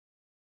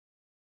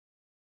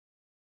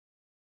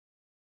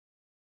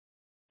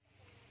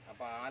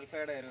അപ്പോൾ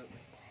ആൽഫയുടെ ഒരു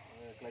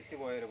ക്ലച്ച്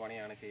പോയൊരു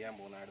പണിയാണ് ചെയ്യാൻ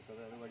പോകുന്നത്.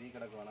 അടുത്തത് അത് വഴി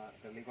കിടക്കുകയാണ്,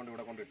 തെള്ളിക്കൊണ്ട്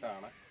ഇവിടെ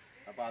കൊണ്ടിട്ടാണ്.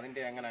 അപ്പോൾ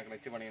അതിൻ്റെ എങ്ങനെയാണ്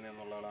ക്ലച്ച്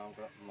പണിയുന്നതെന്നുള്ളത്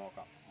നമുക്ക്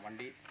നോക്കാം.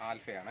 വണ്ടി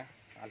ആൽഫയാണ്.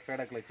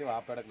 ആൽഫയുടെ ക്ലച്ച്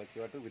വാപ്പയുടെ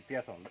ക്ലച്ചുമായിട്ട്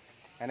വ്യത്യാസമുണ്ട്.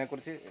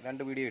 അതിനെക്കുറിച്ച്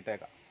 2 വീഡിയോ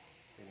ഇട്ടേക്കാം.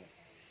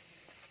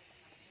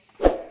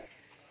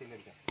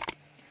 സ്റ്റില്ലടിക്കാം.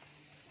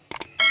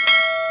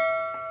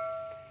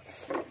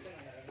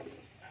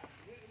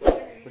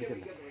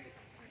 പിടിച്ചല്ലേ,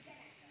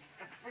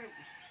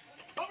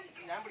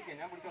 ഞാൻ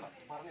പിടിച്ചോളാം,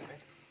 പറഞ്ഞില്ലേ.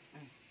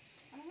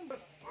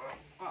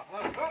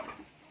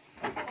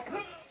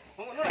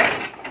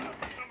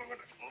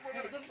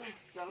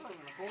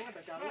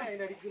 ചള്ള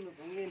അതിനടിക്കുന്നു,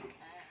 പൊങ്ങേൻ്റെ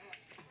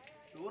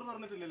ചോറ്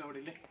തുറന്നിട്ടില്ലല്ലോ അവിടെ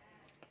ഇല്ലേ.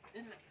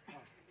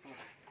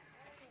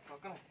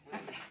 വെക്കണം,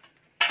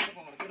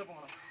 ഇവിടെ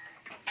പോകണം,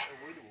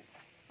 പോയിട്ട് പോകും.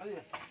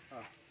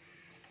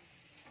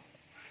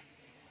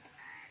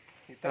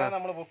 ഇത്രയും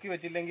നമ്മൾ പൊക്കി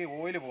വെച്ചില്ലെങ്കിൽ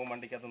ഓയിൽ പോകും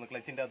വണ്ടിക്കകത്തുനിന്ന്,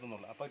 ക്ലച്ചിൻ്റെ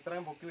അകത്തുനിന്നുള്ള. അപ്പോൾ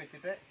ഇത്രയും പൊക്കി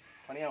വെച്ചിട്ട്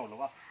പണിയാവുള്ളൂ.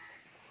 വാ,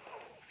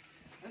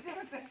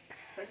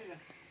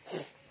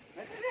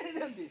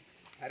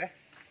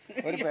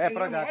 ഒരു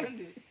പേപ്പറോ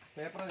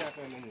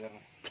ചാക്കോ ഇല്ലെന്ന്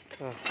തരണം.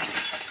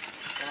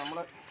 നമ്മൾ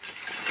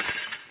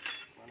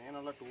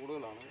പണിയാനുള്ള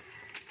ടൂളുകളാണ്.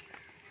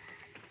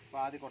 അപ്പോൾ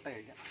ആദ്യം കൊട്ട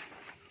കഴിക്കാം.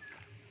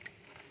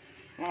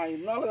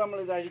 ഇന്നാള് നമ്മൾ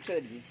ഇത്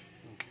അഴിച്ചായിരിക്കും.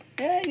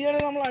 ഈയിടെ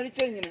നമ്മൾ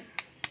അഴിച്ചിങ്ങനെ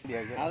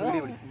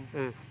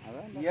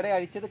ഈയിടെ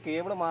അഴിച്ചത്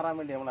കേബിൾ മാറാൻ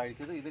വേണ്ടി നമ്മൾ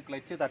അഴിച്ചത്. ഇത്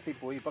ക്ലച്ച്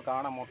തട്ടിപ്പോയി. ഇപ്പോൾ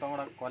കാണാം, മൊത്തം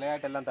കൂടെ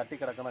കൊലയായിട്ടെല്ലാം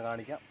തട്ടിക്കിടക്കുന്ന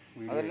കാണിക്കാം.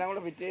 അതെല്ലാം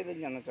കൂടെ ഫിറ്റ് ചെയ്ത്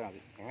ചെന്നിട്ടാൽ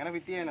മതി. എങ്ങനെ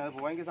ഫിറ്റ് ചെയ്യാൻ? അത്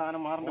പോയെങ്കിൽ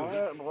സാധനം മാറണ്ട.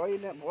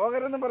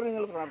 പോകരുതെന്ന് പറഞ്ഞ്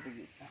നിങ്ങൾ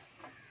പ്രാർത്ഥിക്കും.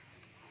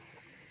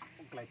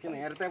 ക്ലച്ച്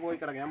നേരത്തെ പോയി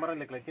കിടക്കും. ഞാൻ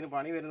പറഞ്ഞില്ലേ, ക്ലച്ചിന്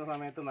പണി വരുന്ന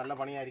സമയത്ത് നല്ല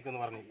പണിയായിരിക്കും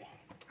എന്ന് പറഞ്ഞില്ലേ.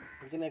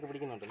 ക്ലച്ചിനെയൊക്കെ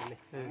പിടിക്കുന്നുണ്ടല്ലേ.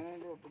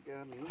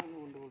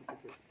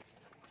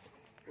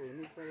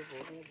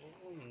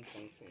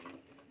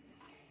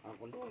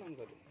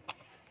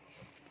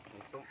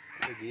 ഇപ്പം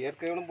ഗിയർ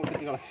കേബിളും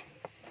പൊട്ടിച്ച് കളഞ്ഞു,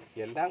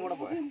 എല്ലാം കൂടെ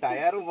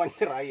ടയറും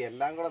പഞ്ചറായി,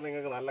 എല്ലാം കൂടെ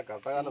നിങ്ങൾക്ക് നല്ല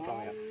കട്ടകാല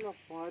സമയം.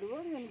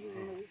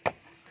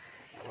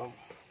 അപ്പം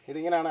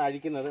ഇതിങ്ങനെയാണ്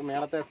അഴിക്കുന്നത്.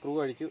 മേളത്തെ സ്ക്രൂ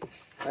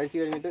അഴിച്ചു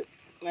കഴിഞ്ഞിട്ട്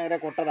നേരെ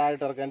കൊട്ട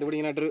താഴോട്ട് ഇറക്കുക. എൻ്റെ ഇവിടെ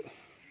ഇങ്ങനെയായിട്ടൊരു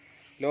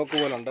ലോക്ക്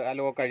പോലെ ഉണ്ട്, ആ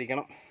ലോക്ക്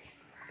അഴിക്കണം.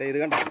 ഇത്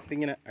കണ്ടോ,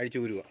 ഇതിങ്ങനെ അഴിച്ചു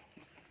ഊരുക.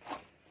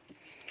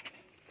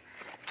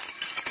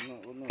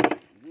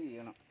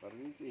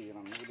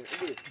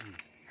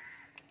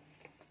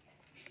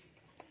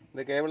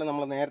 ഇത് കേബിൾ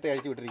നമ്മൾ നേരത്തെ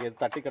അഴിച്ചു വിട്ടിരിക്കുക. ഇത്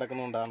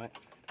തട്ടിക്കിടക്കുന്നതുകൊണ്ടാണ്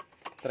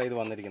ഇത്ര ഇത്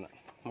വന്നിരിക്കുന്നത്.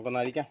 നമുക്കൊന്ന്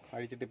അഴിക്കാം.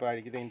 അഴിച്ചിട്ട് ഇപ്പോൾ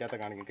അഴിക്കുന്നത് ഇതിൻ്റെ അകത്ത്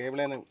കാണിക്കും.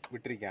 കേബിളേന്ന്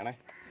വിട്ടിരിക്കുകയാണ്.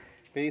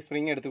 ഇപ്പോൾ ഈ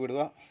സ്പ്രിങ് എടുത്ത്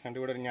വിടുക. എൻ്റെ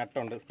ഇവിടെ ഒരു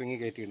ഞട്ടുണ്ട്, സ്പ്രിങ്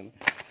കയറ്റി ഇടുന്നു.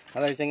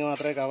 അത് അഴിച്ചെങ്കിൽ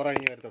മാത്രമേ കവർ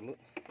അഴിഞ്ഞ് വരത്തുള്ളൂ.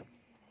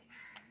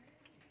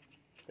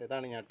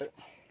 ഇതാണ് ഞട്ട്.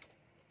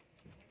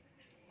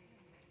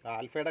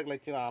 ആൽഫയുടെ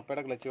ക്ലച്ചും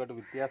ആപ്പയുടെ ക്ലച്ചുമായിട്ട്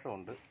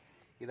വ്യത്യാസമുണ്ട്.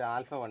 ഇത്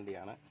ആൽഫ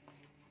വണ്ടിയാണ്.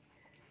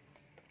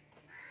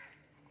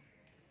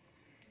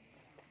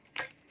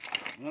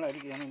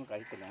 നിങ്ങളായിരിക്കും, ഞാനൊന്നും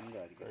കഴിക്കില്ല.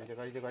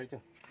 കഴിച്ചു.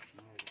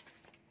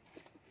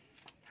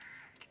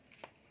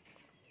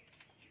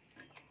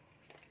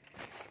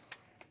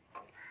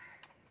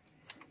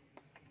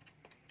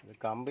 ഇത്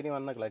കമ്പനി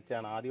വന്ന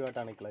ക്ലച്ചാണ്.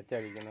 ആദ്യമായിട്ടാണ് ഈ ക്ലച്ച്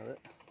അഴിക്കുന്നത്.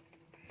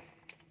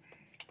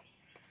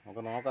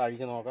 നമുക്ക് നോക്കാം,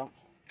 അഴിച്ച് നോക്കാം.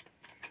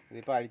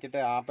 ഇതിപ്പോൾ അഴിച്ചിട്ട്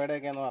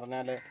ആപ്പയുടെയൊക്കെ എന്ന്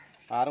പറഞ്ഞാൽ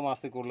 6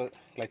 മാസത്തേക്കുള്ളിൽ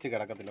ക്ലച്ച്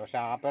കിടക്കത്തില്ല. പക്ഷേ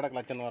ആപ്പയുടെ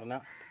ക്ലച്ച് എന്ന്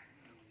പറഞ്ഞാൽ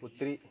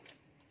ഒത്തിരി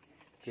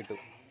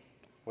കിട്ടും.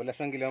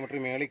 1,00,000 കിലോമീറ്റർ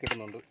മേളിൽ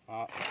കിട്ടുന്നുണ്ട് ആ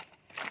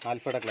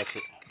ആൽഫയുടെ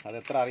ക്ലച്ച്. അത്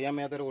എത്ര അറിയാൻ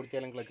മേത്തൊരു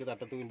ഓടിച്ചാലും ക്ലച്ച്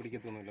തട്ടത്തും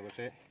പിടിക്കത്തൊന്നുമില്ല.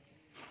 പക്ഷേ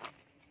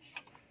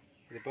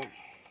ഇതിപ്പം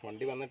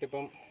വണ്ടി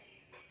വന്നിട്ടിപ്പം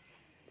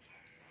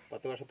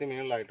 10 വർഷത്തിൽ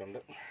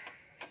മേളിലായിട്ടുണ്ട്.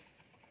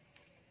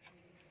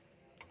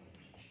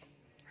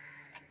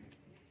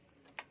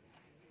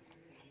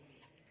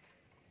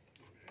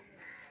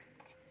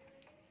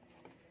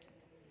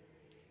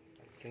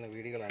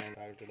 വീഡിയോകളാണ്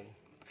താഴോട്ടിടുന്നത്.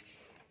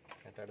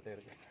 ഏറ്റടുത്ത്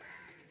എടുക്കുക.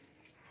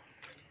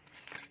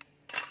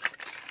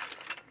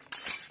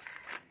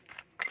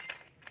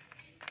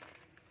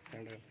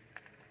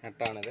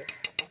 നെട്ടാണിത്.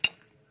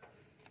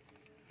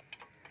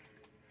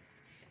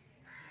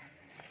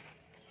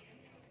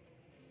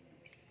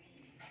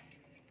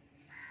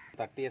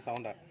 തട്ടിയ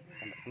സൗണ്ട്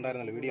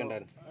ഉണ്ടായിരുന്നല്ലോ, വീഡിയോ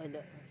ഉണ്ടായിരുന്നു.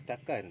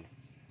 സ്റ്റക്കായിരുന്നു.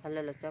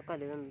 അല്ലല്ല,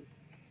 സ്റ്റക്കല്ല. ഇതൊന്നും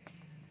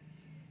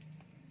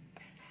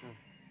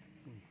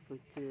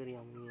സ്വിച്ച് കയറി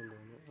അമ്മിയെന്ന്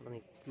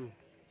തോന്നുന്നു.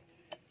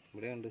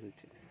 ഇവിടെ ഉണ്ട്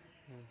സ്വിച്ച്.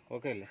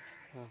 ഓക്കെ അല്ലേ?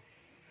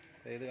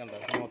 ഇത് കണ്ടോ,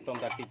 മൊത്തം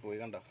തട്ടിപ്പോയി.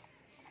 കണ്ടോ,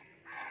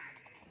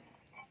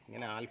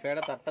 ഇങ്ങനെ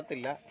ആൽഫയുടെ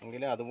തട്ടത്തില്ല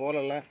എങ്കിലും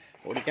അതുപോലുള്ള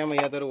ഓടിക്കാൻ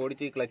വയ്യാത്തവർ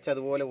ഓടിച്ച് ഈ ക്ലച്ച്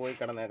അതുപോലെ പോയി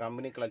കിടന്നത്.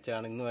 കമ്പനി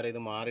ക്ലച്ചാണ്. ഇന്ന് വരെ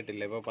ഇത്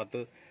മാറിയിട്ടില്ല. ഇപ്പോൾ 10,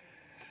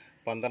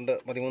 12,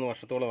 13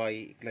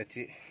 വർഷത്തോളമായി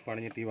ക്ലച്ച്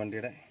പണിഞ്ഞിട്ട് ഈ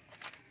വണ്ടിയുടെ.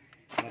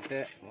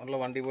 മറ്റേ ഉള്ള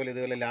വണ്ടി പോലെ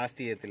ഇതുപോലെ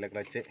ലാസ്റ്റ് ചെയ്യത്തില്ല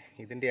ക്ലച്ച്.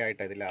 ഇതിൻ്റെ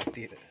ആയിട്ടാണ് ഇത് ലാസ്റ്റ്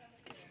ചെയ്ത്.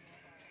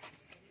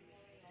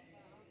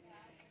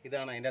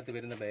 ഇതാണ് അതിൻ്റെ അകത്ത്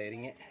വരുന്ന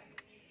ബെയറിങ്.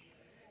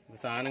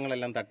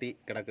 സാധനങ്ങളെല്ലാം തട്ടി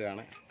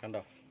കിടക്കുകയാണ്.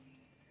 കണ്ടോ,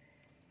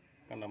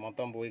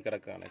 മൊത്തം പോയി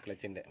കിടക്കുകയാണ്.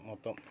 ക്ലച്ചിൻ്റെ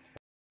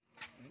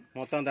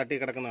മൊത്തം തട്ടി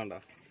കിടക്കുന്നുണ്ടോ,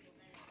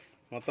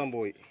 മൊത്തം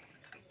പോയി.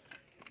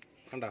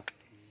 കണ്ടോ,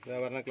 ഇതാ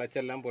പറഞ്ഞ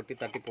ക്ലച്ചെല്ലാം പൊട്ടി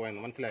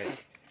തട്ടിപ്പോയെന്ന് മനസ്സിലായോ?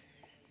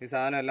 ഈ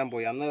സാധനം എല്ലാം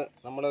പോയി. അന്ന്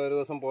നമ്മൾ ഒരു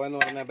ദിവസം പോയെന്ന്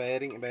പറഞ്ഞാൽ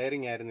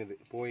ബെയറിങ് ആയിരുന്നു ഇത്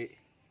പോയി.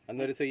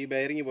 അന്നൊരു ദിവസം ഈ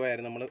ബെയറിങ്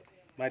പോയായിരുന്നു നമ്മൾ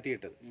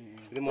മാറ്റിയിട്ടത്.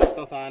 ഇത്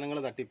മൊത്തം സാധനങ്ങൾ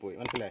തട്ടിപ്പോയി.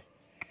 മനസ്സിലായി?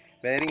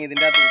 ബെയറിങ്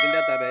ഇതിൻ്റെ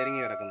അകത്താണ്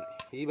ബെയറിങ് കിടക്കുന്നത്.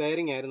 ഈ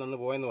ബെയറിങ് ആയിരുന്നു അന്ന്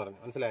പോയെന്ന് പറഞ്ഞു.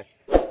 മനസ്സിലായി?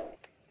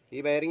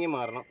 ഈ ബെയറിങ്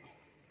മാറണം.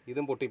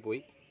 ഇതും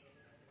പൊട്ടിപ്പോയി,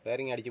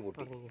 ബെയറിങ് അടിച്ച്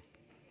പൊട്ടി.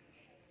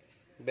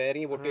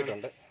 ബെയറിങ്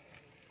പൊട്ടിയിട്ടുണ്ട്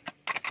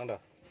കണ്ടോ,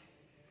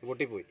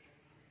 പൊട്ടിപ്പോയി,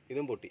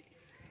 ഇതും പൊട്ടി.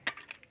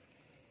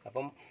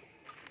 അപ്പം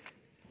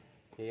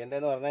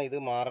ചെയ്യേണ്ടതെന്ന് പറഞ്ഞാൽ ഇത്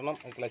മാറണം,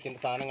 ക്ലച്ചിൻ്റെ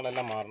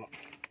സാധനങ്ങളെല്ലാം മാറണം.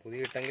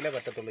 പുതിയ ഇട്ടെങ്കിലേ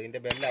പറ്റത്തുള്ളൂ.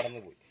 ഇതിൻ്റെ ബെല്ല് അടന്നു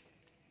പോയി,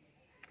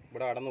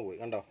 ഇവിടെ അടന്നു പോയി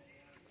കണ്ടോ,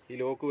 ഈ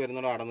ലോക്ക്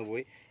വരുന്നതോ അടന്നു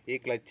പോയി. ഈ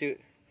ക്ലച്ച്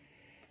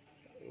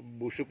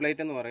ബുഷ്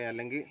പ്ലേറ്റ് എന്ന് പറയാം,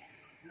 അല്ലെങ്കിൽ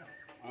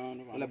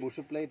അല്ല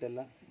ബുഷ് പ്ലേറ്റ്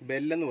അല്ല,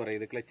 ബെല്ലെന്ന് പറയും.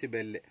 ഇത് ക്ലച്ച്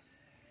ബെല്ല്,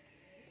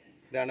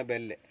 ഇതാണ്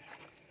ബെല്ല്.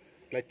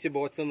 ക്ലച്ച്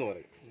ബോക്സ് എന്ന്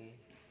പറയും.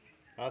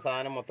 ആ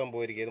സാധനം മൊത്തം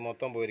പോയിരിക്കും, ഇത്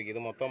മൊത്തം പോയിരിക്കും,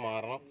 ഇത് മൊത്തം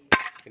മാറണം.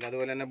 പിന്നെ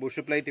അതുപോലെ തന്നെ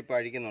ബുഷ് പ്ലേറ്റ് ഇപ്പോൾ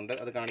അഴിക്കുന്നുണ്ട്,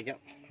 അത് കാണിക്കാം.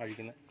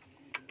 അഴിക്കുന്നത്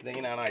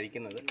ഇതെങ്ങനെയാണ്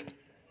അഴിക്കുന്നത്.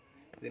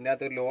 ഇതിൻ്റെ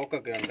അകത്തൊരു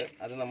ലോക്കൊക്കെ ഉണ്ട്,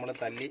 അത് നമ്മൾ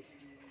തല്ലി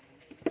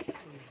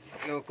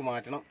ലോക്ക്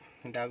മാറ്റണം.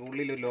 ഇതിൻ്റെ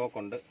ഉള്ളിലൊരു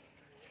ലോക്കുണ്ട്,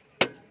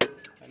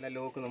 നല്ല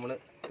ലോക്ക് നമ്മൾ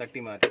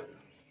തട്ടി മാറ്റണം.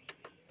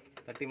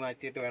 തട്ടി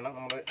മാറ്റിയിട്ട് വേണം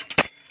നമ്മൾ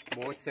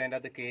ബോക്സ് അതിൻ്റെ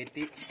അകത്ത്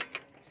കയറ്റി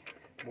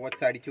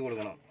ബോക്സ് അടിച്ചു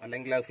കൊടുക്കണം.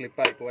 അല്ലെങ്കിൽ അത്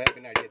സ്ലിപ്പായി പോയാൽ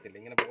പിന്നെ അടിയത്തില്ല.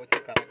 ഇങ്ങനെ ബോക്സ്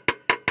കറക്റ്റ്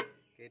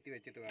കയറ്റി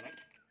വെച്ചിട്ട് വേണം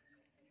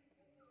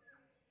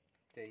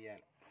ചെയ്യാൻ.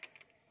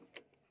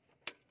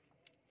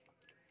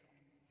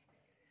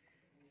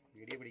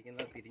 വീഡിയോ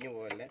പിടിക്കുന്നത് തിരിഞ്ഞു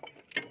പോകല്ലേ,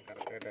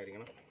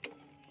 കറക്റ്റായിട്ടായിരിക്കണം.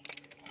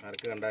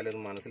 ആർക്ക് കണ്ടാലും ഇത്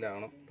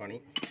മനസ്സിലാവണം പണി.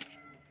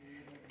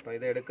 അപ്പോൾ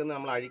ഇത് എടുക്കുന്ന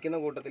നമ്മൾ അഴിക്കുന്ന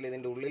കൂട്ടത്തിൽ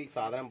ഇതിൻ്റെ ഉള്ളിൽ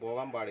സാധനം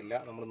പോകാൻ പാടില്ല,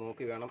 നമ്മൾ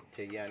നോക്കി വേണം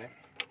ചെയ്യാൻ.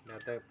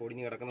 ഇതിനകത്ത്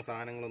പൊടിഞ്ഞ് കിടക്കുന്ന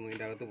സാധനങ്ങളൊന്നും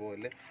ഇതിൻ്റെ അകത്ത്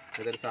പോകല്ലേ.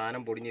 ഇതൊരു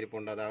സാധനം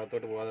പൊടിഞ്ഞിരിപ്പുണ്ട്, അത്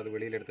അകത്തോട്ട് പോകാതെ അത്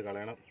വെളിയിലെടുത്ത്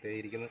കളയണം.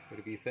 തേയിരിക്കുന്ന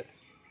ഒരു പീസ്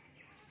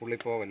ഉള്ളിൽ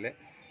പോവല്ലേ.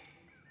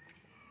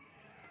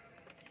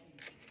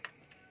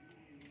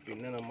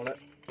 പിന്നെ നമ്മൾ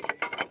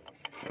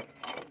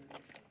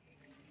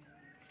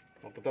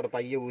മൊത്തത്തോടെ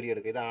പയ്യെ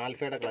ഊരിയെടുക്കുക. ഇത്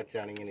ആൽഫയുടെ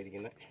ക്ലച്ചാണ് ഇങ്ങനെ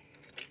ഇരിക്കുന്നത്.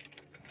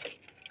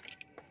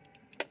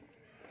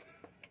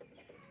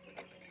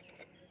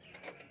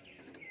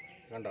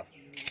 കണ്ടോ,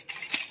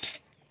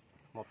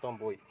 മൊത്തം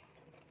പോയി.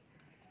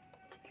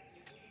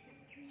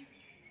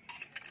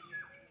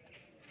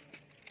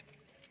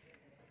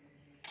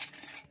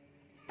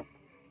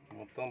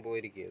 മൊത്തം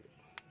പോയിരിക്കുന്നത്.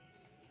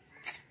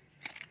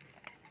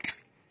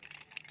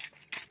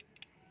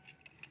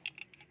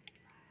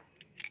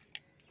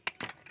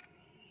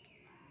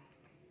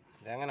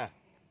 ഇതെങ്ങനാ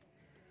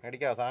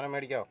മേടിക്കാവോ, സാധനം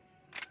മേടിക്കാവോ?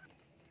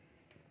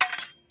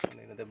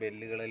 ഇതിനകത്തെ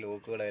ബെല്ലുകൾ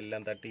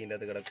ലോക്കുകളെല്ലാം തട്ടി ഇതിൻ്റെ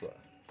അകത്ത് കിടക്കുക.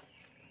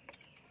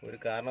 ഒരു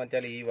കാരണം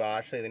വെച്ചാൽ ഈ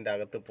വാഷ് ഇതിൻ്റെ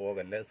അകത്ത്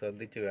പോകല്ലേ,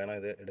 ശ്രദ്ധിച്ച് വേണം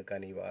ഇത്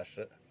എടുക്കാൻ. ഈ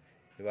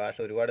വാഷ്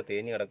ഒരുപാട്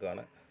തേഞ്ഞ്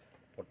കിടക്കുകയാണ്,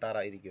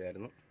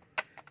 പൊട്ടാറായിരിക്കുമായിരുന്നു.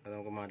 അത്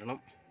നമുക്ക് മാറ്റണം.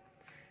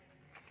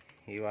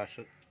 ഈ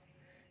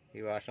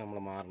വാഷ് നമ്മൾ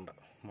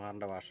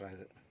മാറേണ്ട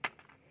വാഷായത്.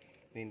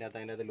 ഇതിൻ്റെ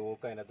അകത്ത്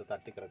ലോക്ക് അതിൻ്റെ അകത്ത്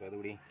തട്ടിക്കിടക്കുക.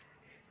 അതുകൂടി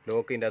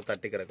ലോക്ക് ഇതിൻ്റെ അകത്ത്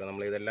തട്ടിക്കിടക്കുക.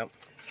 നമ്മളിതെല്ലാം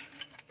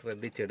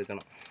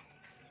ശ്രദ്ധിച്ചെടുക്കണം.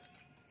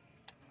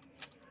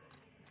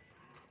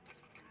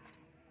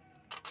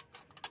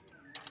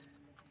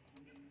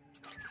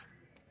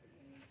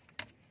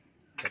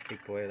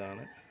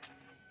 തട്ടിപ്പോയതാണ്.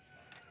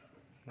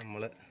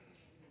 നമ്മൾ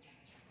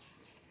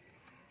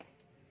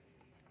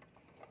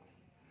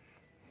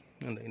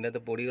ഇതിൻ്റെ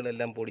അകത്ത്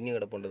പൊടികളെല്ലാം പൊടിഞ്ഞ്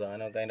കിടപ്പുണ്ട്.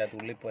 സാധനമൊക്കെ അതിൻ്റെ അകത്ത്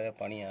ഉള്ളിൽ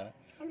പണിയാണ്.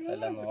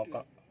 അതെല്ലാം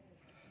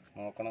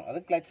നോക്കണം. അത്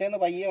ക്ലച്ചിൽ നിന്ന്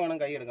പയ്യെ വേണം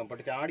കൈ എടുക്കാം.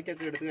 പക്ഷേ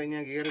ചാടിച്ചൊക്കെ എടുത്തു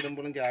കഴിഞ്ഞാൽ ഗിയർ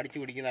ഇടുമ്പോഴും ചാടിച്ച്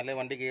പിടിക്കും. നല്ല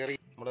വണ്ടി കയറി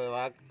നമ്മൾ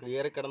ആ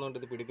ഗിയറിൽ കിടന്നുകൊണ്ട്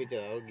ഇത്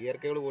പിടിപ്പിച്ചത്. ആ ഗിയർ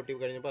കേബിൾ പൊട്ടി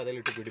കഴിഞ്ഞപ്പോൾ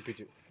അതിലിട്ട്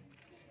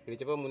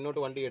പിടിച്ചപ്പോൾ മുന്നോട്ട്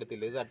വണ്ടി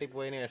എടുത്തില്ല. ഇത്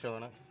തട്ടിപ്പോയതിന്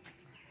ശേഷമാണ്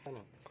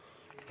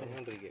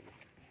പറഞ്ഞുകൊണ്ടിരിക്കുകയല്ലേ.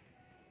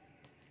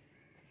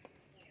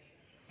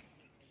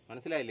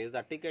 മനസ്സിലായില്ലേ? ഇത്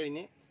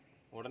തട്ടിക്കഴിഞ്ഞ്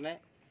ഉടനെ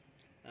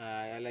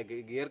അല്ല,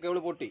 ഗിയർ കേബിൾ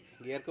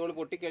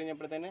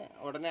പൊട്ടിക്കഴിഞ്ഞപ്പോഴത്തേന്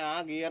ഉടനെ ആ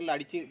ഗിയറിൽ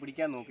അടിച്ച്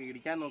ഇടിക്കാൻ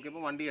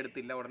നോക്കിയപ്പോൾ വണ്ടി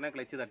എടുത്തില്ല. ഉടനെ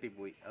ക്ലച്ച്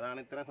തട്ടിപ്പോയി. അതാണ്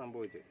ഇത്ര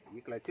സംഭവിച്ചത്. ഈ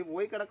ക്ലച്ച്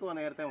പോയി കിടക്കുക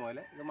നേരത്തെ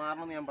പോലെ. ഇത്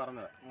മാറണമെന്ന് ഞാൻ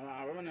പറഞ്ഞതാണ്.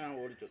 ഞാൻ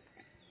ഓടിച്ചു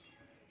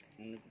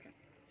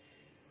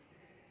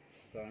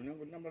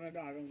കുറ്റം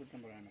പറഞ്ഞിട്ട് ആരും കുറ്റം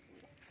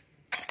പറയാനൊക്കില്ല.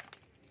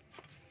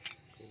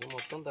 ഇത്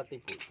മൊത്തം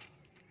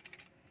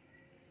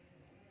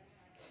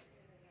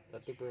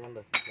തട്ടിപ്പോയി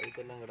കൊണ്ട്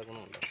ലൈറ്റെല്ലാം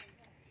കിടക്കുന്നുണ്ട്.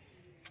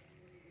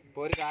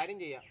 ഇപ്പോൾ ഒരു കാര്യം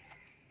ചെയ്യാം,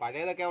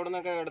 പഴയതൊക്കെ അവിടെ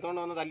നിന്നൊക്കെ എടുത്തോണ്ട്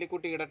വന്ന്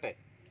തല്ലിക്കുട്ടി ഇടട്ടെ.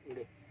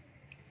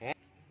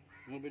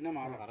 പിന്നെ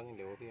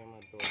പറഞ്ഞില്ലേ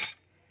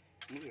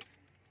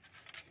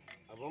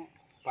അപ്പം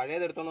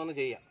പഴയത് എടുത്തോണ്ട് വന്ന്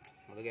ചെയ്യാം.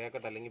 അത്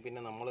കേൾക്കട്ടെ. അല്ലെങ്കിൽ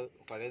പിന്നെ നമ്മൾ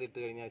പഴയത് ഇട്ട്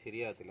കഴിഞ്ഞാൽ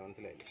ശരിയാകത്തില്ല.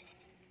 മനസ്സിലായില്ലേ?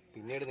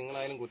 പിന്നീട്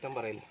നിങ്ങളായാലും കുറ്റം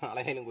പറയില്ല,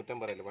 ആളായാലും കുറ്റം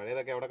പറയില്ല.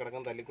 പഴയതൊക്കെ അവിടെ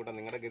കിടക്കുന്ന തല്ലിക്കൂട്ടാം.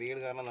 നിങ്ങളുടെ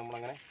ഗതികേട് കാരണം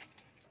നമ്മളങ്ങനെ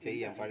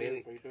ചെയ്യാം. പഴയത്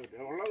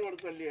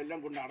എല്ലാം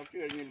കൊണ്ട് അടച്ചു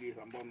കഴിഞ്ഞില്ലേ ഈ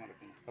സംഭവം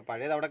നടക്കുന്നത്. അപ്പം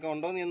പഴയത് അവിടെ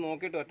ഉണ്ടോ എന്ന് ഞാൻ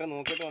നോക്കിയിട്ട്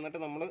വന്നിട്ട്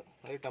നമ്മൾ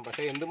അത് ഇട്ടാം.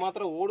 പക്ഷേ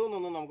എന്തുമാത്രം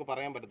ഓടുമെന്നൊന്നും നമുക്ക്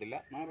പറയാൻ പറ്റത്തില്ല.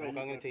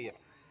 നമുക്ക് അങ്ങനെ ചെയ്യാം.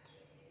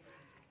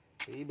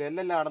 ഈ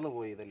ബെല്ലെല്ലാം അടന്നു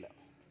പോയി. ഇതെല്ലാം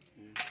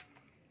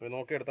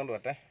നോക്കി എടുത്തോണ്ട്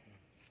വരട്ടെ.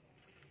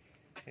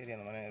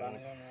 ശരിയാണ്.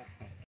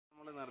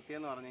 നമ്മൾ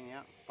നിർത്തിയെന്ന് പറഞ്ഞു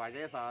കഴിഞ്ഞാൽ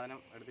പഴയ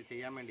സാധനം എടുത്ത്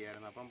ചെയ്യാൻ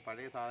വേണ്ടിയായിരുന്നു. അപ്പം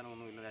പഴയ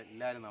സാധനമൊന്നും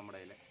ഇല്ലായിരുന്നു നമ്മുടെ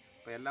കയ്യിൽ.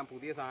 അപ്പോൾ എല്ലാം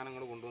പുതിയ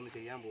സാധനങ്ങൾ കൊണ്ടുവന്ന്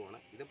ചെയ്യാൻ പോവാണ്.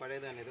 ഇത്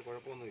പഴയത് തന്നെ, ഇത്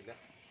കുഴപ്പമൊന്നുമില്ല.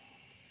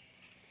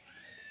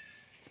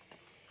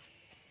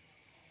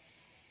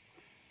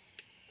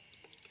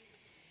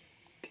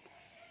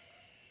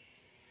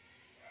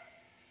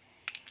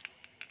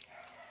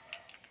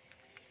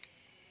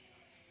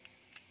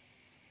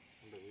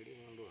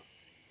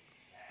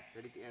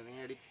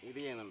 ഇത്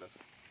ചെയ്യുന്നുണ്ടോ?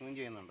 സൂം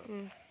ചെയ്യുന്നുണ്ടോ?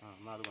 ആ,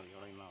 എന്നാൽ അത് മതി.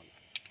 അവിടെ നിന്നാൽ മതി.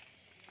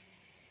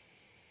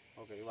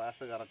 ഓക്കെ, ഈ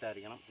വാഷ്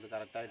കറക്റ്റായിരിക്കണം. ഇത്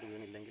കറക്റ്റായിട്ട്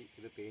വീണില്ലെങ്കിൽ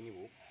ഇത് തേഞ്ഞു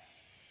പോവും,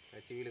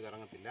 ടച്ച് വീല്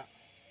കറങ്ങത്തില്ല.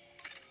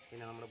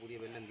 പിന്നെ നമ്മുടെ പുതിയ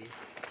ബെല്ലെന്തി,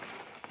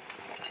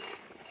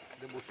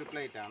 ഇത് ബുഷ്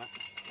പ്ലേറ്റാണ്,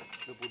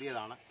 ഇത്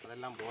പുതിയതാണ്,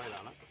 അതെല്ലാം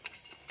പോയതാണ്.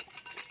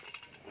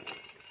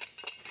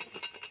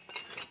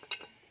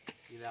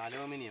 ഇത്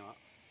അലൂമിനിയമാണ്.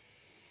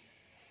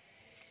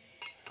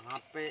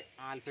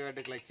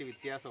 ആൽഫയായിട്ട് ക്ലച്ച്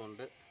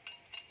വ്യത്യാസമുണ്ട്,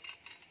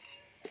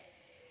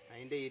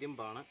 അതിൻ്റെ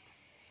ഇരുമ്പാണ്.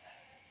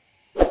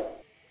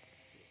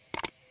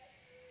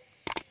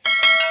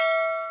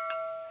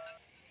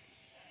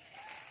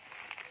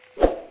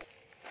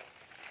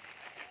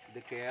 ഇത്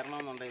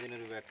കയറണമെന്നുണ്ടെങ്കിൽ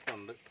ഇതിനൊരു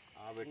വെട്ടുണ്ട്,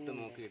 ആ വെട്ട്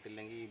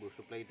നോക്കിയിട്ടില്ലെങ്കിൽ ഈ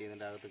ബുഷ് പ്ലേറ്റ്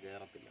ഇതിൻ്റെ അകത്ത്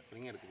കയറത്തില്ല.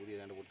 സ്പ്രിങ് എടുത്ത് പുതിയ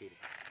ഏതാണ്ട്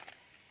പൊട്ടിയിരിക്കും.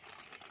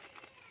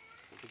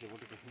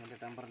 പൊട്ടിച്ച് ഇതിൻ്റെ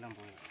ടെമ്പറെല്ലാം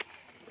പോയത്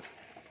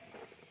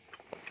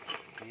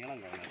നീളം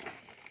കാണുന്നത്.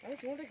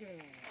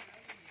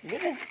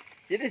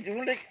 ശരി,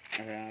 ചൂണ്ട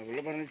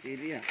പുള്ളി പറഞ്ഞ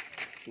ശരിയാ,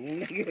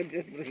 ചൂണ്ടയ്ക്ക്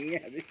പറ്റിയ സ്പ്രിങ്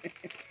അത്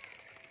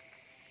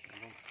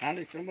ആണ്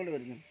ഇഷ്ടം പോലെ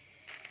വരുന്നു.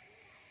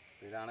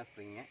 ഇതാണ്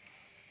സ്പ്രിങ്.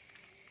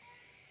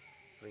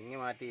 സ്പ്രിങ്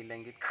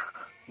മാറ്റിയില്ലെങ്കിൽ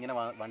ഇങ്ങനെ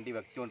വണ്ടി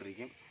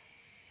വെച്ചുകൊണ്ടിരിക്കും.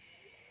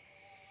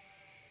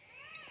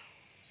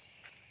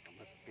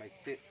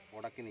 ക്ലച്ച്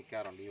ഉടക്കി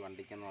നിൽക്കാറുണ്ട് ഈ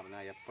വണ്ടിക്കെന്ന്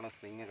പറഞ്ഞാൽ. എപ്പോഴും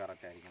സ്പ്രിങ്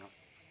കറക്റ്റ് ആയിരിക്കണം,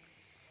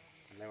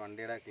 അല്ലെ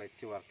വണ്ടിയുടെ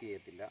ക്ലച്ച് വർക്ക്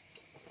ചെയ്യത്തില്ല.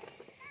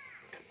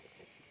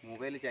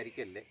 മൊബൈൽ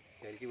ചരിക്കല്ലേ,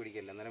 ചരിച്ച്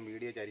പിടിക്കല്ലേ, അന്നേരം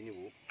വീഡിയോ ചരിഞ്ഞു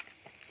പോവും.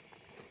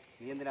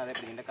 നീ എന്തിനാ അതേ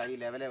പിടിക്കും? എൻ്റെ കൈ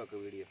ലെവലേ വെക്ക്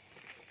വീഡിയോ.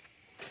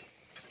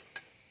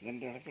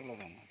 ഇതിൻ്റെ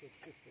ഇടയ്ക്കുള്ളതാണ്.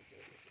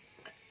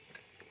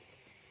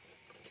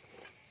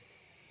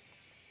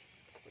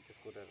 കൊച്ചു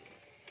സ്കൂട്ടർ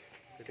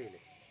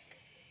കിട്ടിയില്ലേ?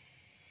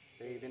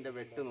 ഇതിൻ്റെ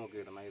വെട്ട്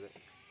നോക്കിയിടണം. ഇത്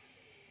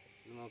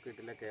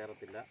നോക്കിയിട്ടില്ല,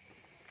 കയറത്തില്ല.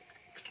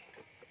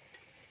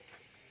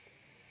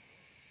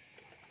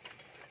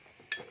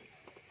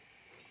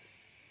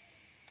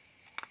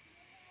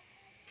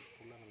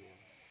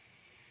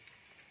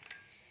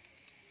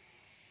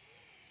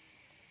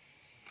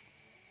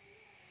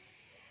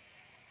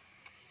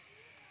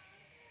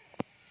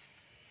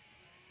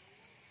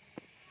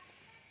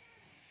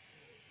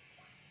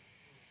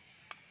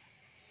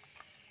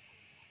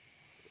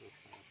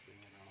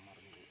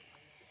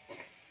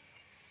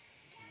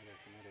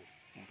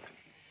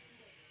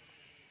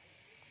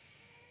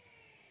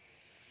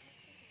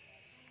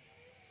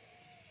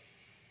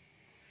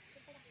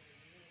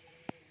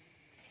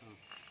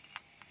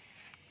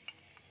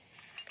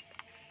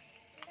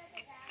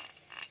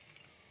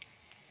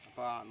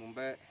 അപ്പോൾ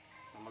മുമ്പേ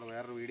നമ്മൾ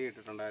വേറൊരു വീഡിയോ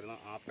ഇട്ടിട്ടുണ്ടായിരുന്നു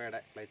ആപ്പയുടെ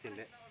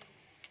ക്ലച്ചിൻ്റെ.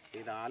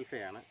 ഇത്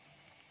ആൽഫയാണ്,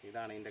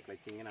 ഇതാണ് ഇതിൻ്റെ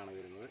ക്ലച്ച്, ഇങ്ങനെയാണ്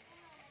വരുന്നത്.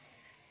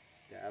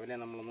 രാവിലെ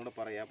നമ്മളൊന്നുകൂടെ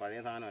പറയാം, പഴയ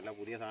സാധനമല്ല,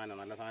 പുതിയ സാധനം,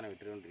 നല്ല സാധനം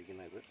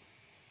ഇട്ടുകൊണ്ടിരിക്കുന്നത്.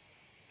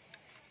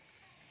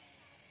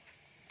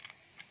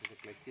 ഇത്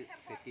ക്ലച്ച്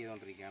സെറ്റ്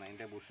ചെയ്തുകൊണ്ടിരിക്കുകയാണ്.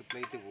 അതിൻ്റെ ബുഷ്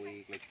പ്ലേറ്റ് പോയി,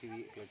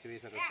 ക്ലച്ച്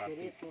പീസൊക്കെ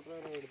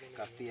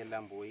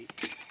കത്തിയെല്ലാം പോയി,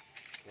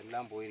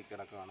 എല്ലാം പോയി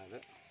കിടക്കുകയാണിത്.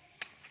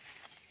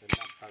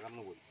 എല്ലാം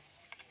തകർന്നു പോയി.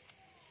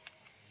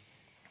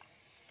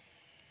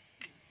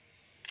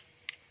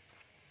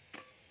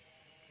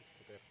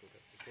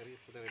 ചെറിയ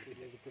സ്കൂട്ടർ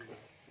എടുത്തില്ല.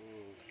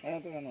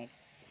 അതിനകത്ത് കാണോ?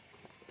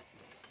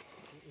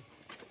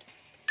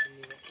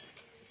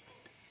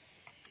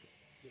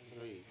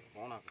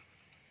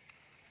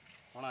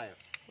 ഓണായോ?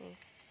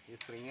 ഈ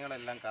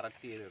സ്പ്രിങ്ങുകളെല്ലാം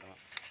കറക്റ്റ് ചെയ്തിടണം.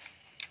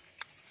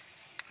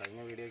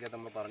 കഴിഞ്ഞ വീഡിയോയ്ക്കകത്ത്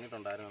നമ്മൾ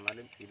പറഞ്ഞിട്ടുണ്ടായിരുന്നു,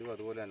 എന്നാലും ഇതും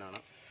അതുപോലെ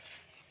തന്നെയാണ്.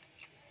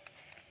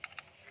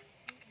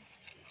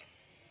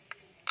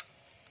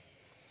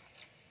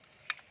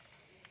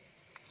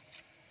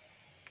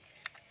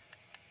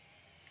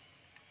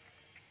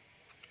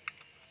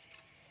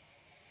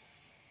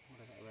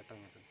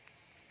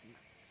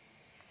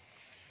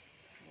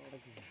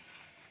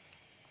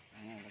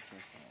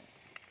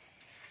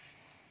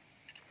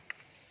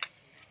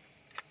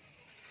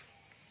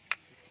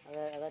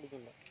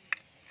 അതടിക്കണ്ട,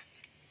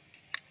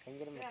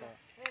 ഭയങ്കര പെട്ടാ.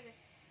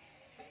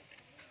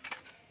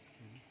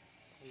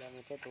 അല്ല,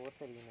 മറ്റേ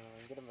തോർച്ചടിക്കുന്ന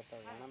ഭയങ്കര പെട്ടാ,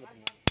 കാണാൻ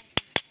പറ്റുന്ന.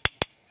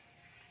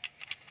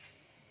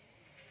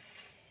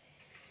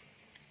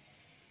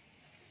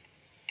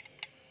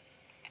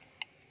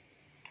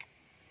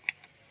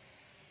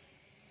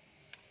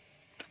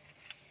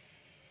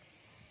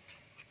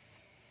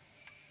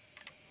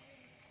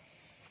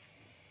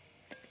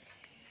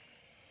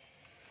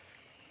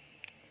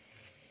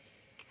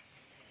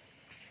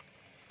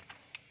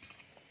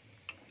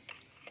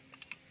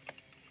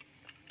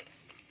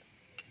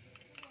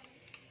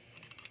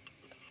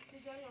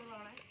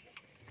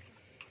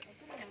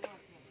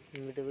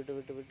 വിട്ട് വിട്ട്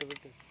വിട്ട് വിട്ട്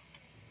വിട്ട്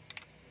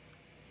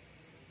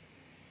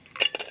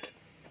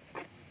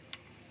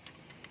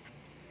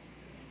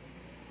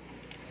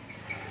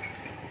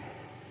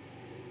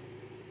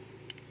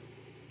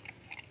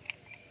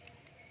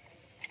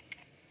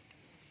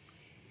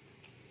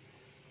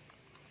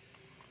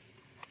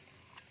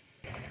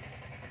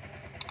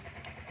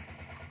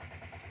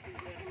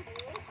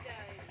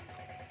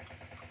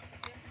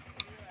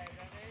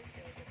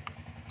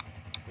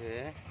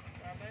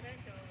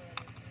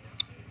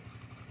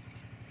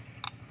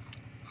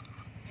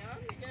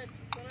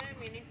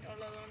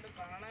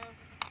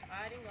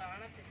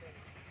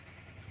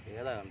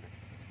ഏതാ കണ്ട്?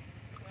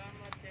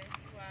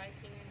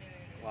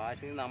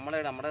 വാഷിങ്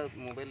നമ്മുടെ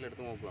മൊബൈലിൽ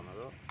എടുത്ത് നോക്കുവാണ്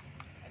അതോ?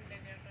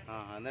 ആ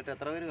എന്നിട്ട്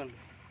എത്ര പേര് കണ്ടു?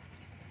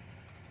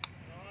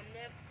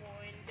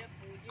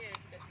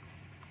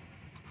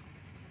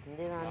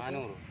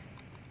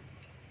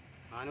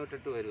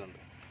 408 പേര് കണ്ടു.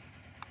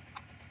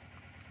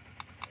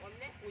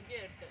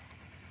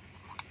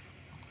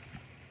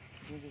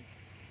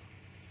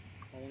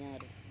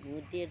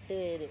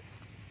 108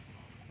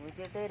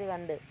 പേര്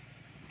കണ്ട്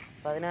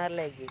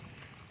 16-ലേക്ക്.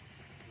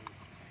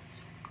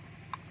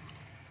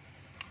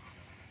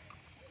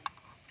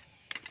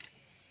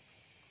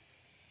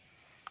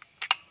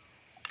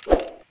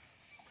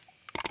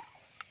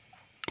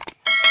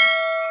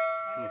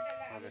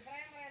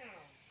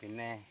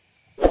 പിന്നെ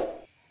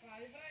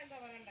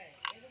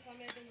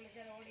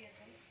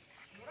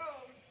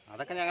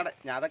അതൊക്കെ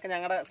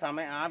ഞങ്ങളുടെ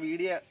സമയം ആ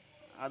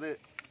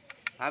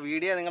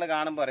വീഡിയോ നിങ്ങൾ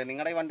കാണുമ്പോൾ അറിയാം.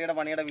 നിങ്ങളുടെ ഈ വണ്ടിയുടെ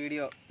പണിയുടെ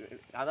വീഡിയോ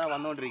അതാ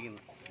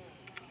വന്നുകൊണ്ടിരിക്കുന്നത്.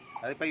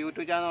 അതിപ്പോൾ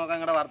യൂട്യൂബ് ചാനൽ നോക്കാൻ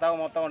നിങ്ങളുടെ ഭർത്താവ്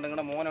മൊത്തം ഉണ്ട്,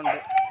 നിങ്ങളുടെ മോനുണ്ട്,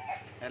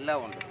 എല്ലാം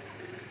ഉണ്ട്.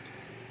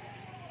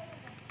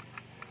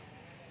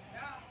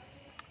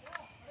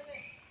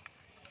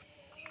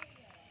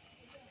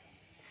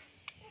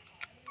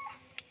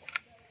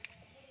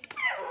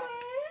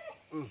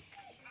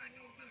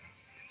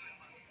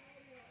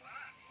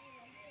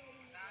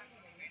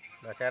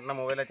 ചേട്ടൻ്റെ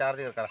മൊബൈലിലെ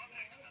ചാർജ് തീർക്കണം.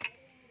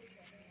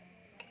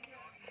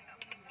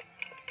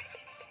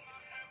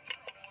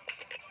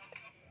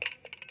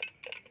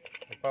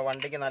 ഇപ്പോൾ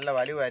വണ്ടിക്ക് നല്ല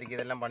വലുവായിരിക്കും,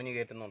 ഇതെല്ലാം പണിഞ്ഞ്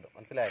കയറ്റുന്നുണ്ട്,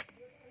 മനസ്സിലായോ?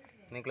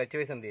 ഇനി ക്ലച്ച്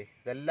വൈസ് എന്ത് ചെയ്യും?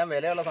 ഇതെല്ലാം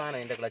വിലയുള്ള സാധനം.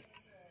 ഇതിൻ്റെ ക്ലച്ച്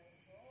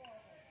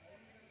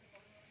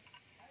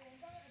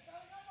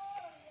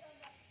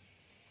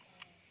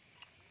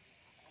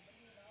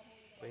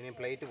ഇനി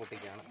പ്ലേറ്റ്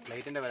പൊട്ടിക്കുകയാണ്.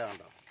 പ്ലേറ്റിൻ്റെ വില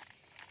കണ്ടോ?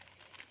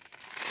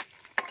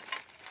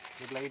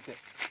 ഈ പ്ലേറ്റ്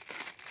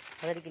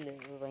അതായിരിക്കില്ലേ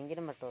ഭയങ്കര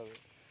മട്ടോ, അത്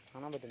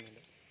കാണാൻ പറ്റുന്നില്ല.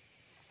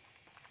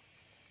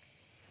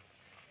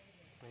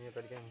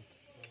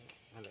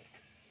 അല്ലേ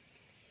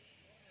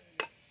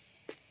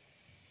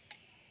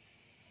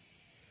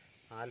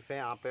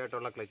ആൽഫയും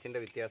ആപ്പയായിട്ടുള്ള ക്ലച്ചിൻ്റെ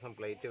വ്യത്യാസം.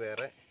 പ്ലേറ്റ്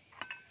വേറെ,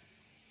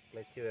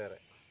 ക്ലച്ച് വേറെ.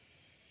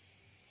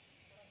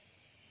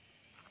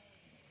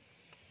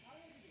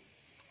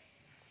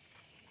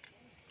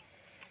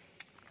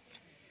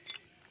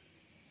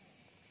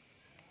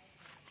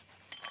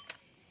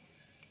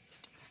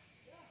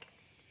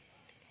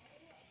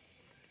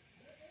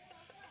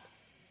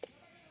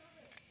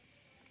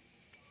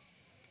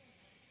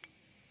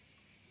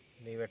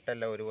 ഈ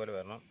വെട്ടെല്ലാം ഒരുപോലെ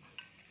വരണം.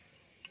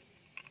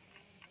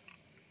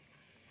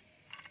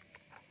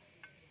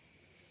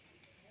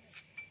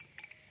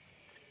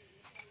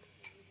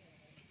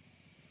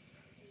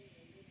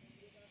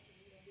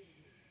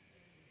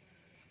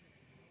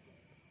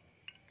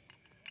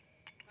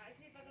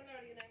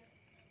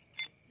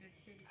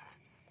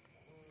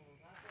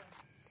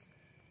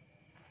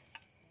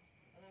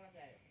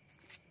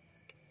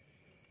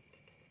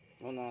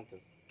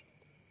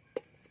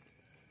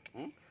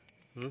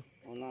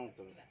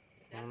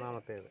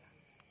 മൂന്നാമത്തേത്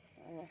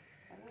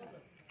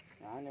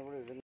ഞാനിവിടെ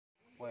ഇടുന്നു.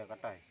 പോയോ?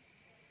 കട്ടായി?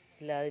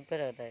 ഇല്ല,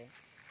 അതിപ്പോഴാണ് കട്ടായ.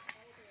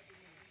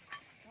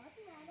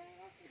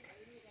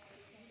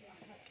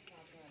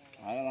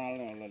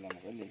 നാളെ ഉള്ളല്ലോ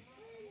നമുക്കല്ലേ?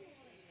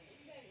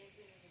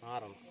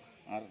 6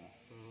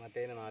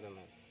 മറ്റേതിന്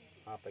 4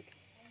 ആപ്പയ്ക്ക്.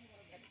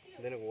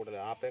 ഇതിന് കൂടുതൽ,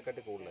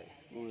 ആപ്പയെക്കാട്ടി കൂടുതലായി.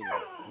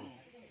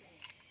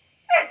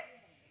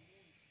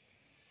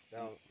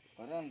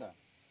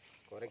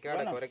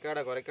 കൊരക്കാട്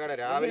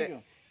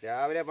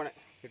രാവിലെ പണി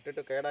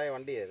ഇട്ടിട്ട് കേടായ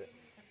വണ്ടിയായത്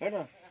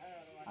കേട്ടോ.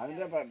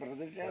 അതിന്റെ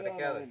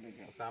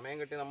സമയം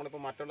കിട്ടി.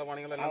 നമ്മളിപ്പോൾ മറ്റുള്ള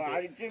പണികളെല്ലാം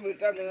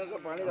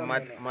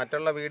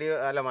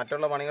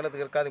മറ്റുള്ള പണികൾ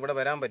തീർക്കാതെ ഇവിടെ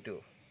വരാൻ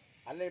പറ്റുമോ?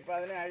 അല്ല, ഇപ്പൊ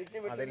അതിനെ അഴിച്ചു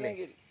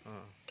വിട്ടില്ലെങ്കിൽ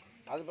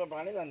അതിപ്പോ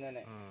പണി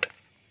തന്നെ.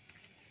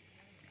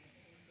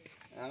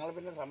 ഞങ്ങൾ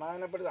പിന്നെ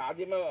സമാധാനപ്പെടുത്തി.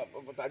 ആദ്യമേ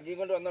തജ്ജിയും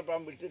കൊണ്ട് വന്നപ്പോ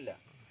അവൻ വിട്ടില്ല.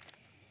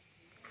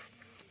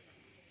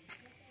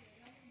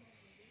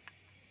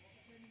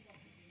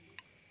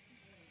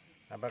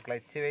 അപ്പോൾ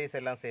ക്ലച്ച് വേസ്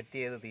എല്ലാം സെറ്റ്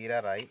ചെയ്ത്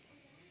തീരാറായി.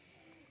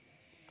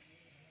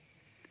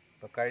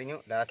 ഇപ്പോൾ കഴിഞ്ഞു.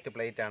 ലാസ്റ്റ്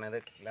പ്ലേറ്റ് ആണ് ഇത്.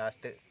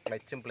 ലാസ്റ്റ്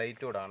ക്ലച്ചും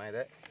പ്ലേറ്റും കൂടെ ആണ്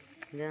ഇത്.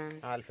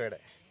 ആൽഫയുടെ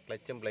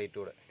ക്ലച്ചും പ്ലേറ്റും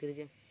കൂടെ.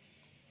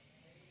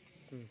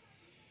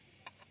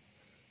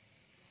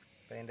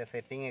 അപ്പോൾ അതിൻ്റെ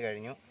സെറ്റിങ്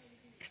കഴിഞ്ഞു.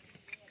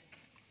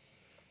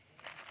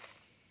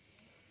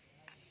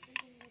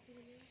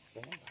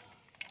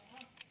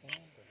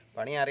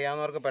 പണി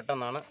അറിയാവുന്നവർക്ക്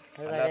പെട്ടെന്നാണ്,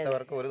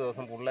 അല്ലാത്തവർക്ക് ഒരു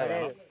ദിവസം ഫുള്ളേ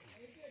വേണം.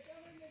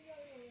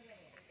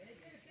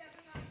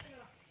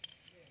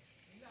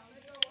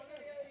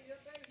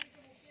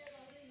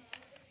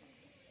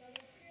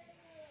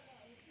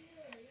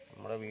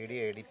 നമ്മുടെ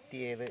വീഡിയോ എഡിറ്റ്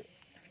ചെയ്ത്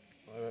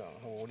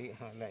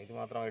ഇത്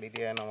മാത്രം എഡിറ്റ്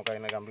ചെയ്യാൻ നമുക്ക്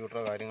അതിൻ്റെ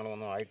കമ്പ്യൂട്ടറോ കാര്യങ്ങളോ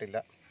ഒന്നും ആയിട്ടില്ല.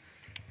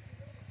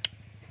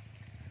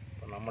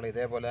 അപ്പം നമ്മൾ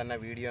ഇതേപോലെ തന്നെ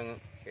വീഡിയോ അങ്ങ്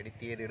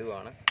എഡിറ്റ് ചെയ്ത്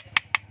ഇടുകയാണ്.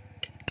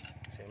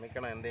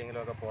 ക്ഷമിക്കണം,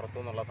 എന്തെങ്കിലുമൊക്കെ പുറത്തു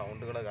നിന്നുള്ള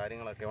സൗണ്ടുകൾ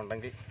കാര്യങ്ങളൊക്കെ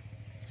ഉണ്ടെങ്കിൽ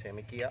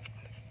ക്ഷമിക്കുക.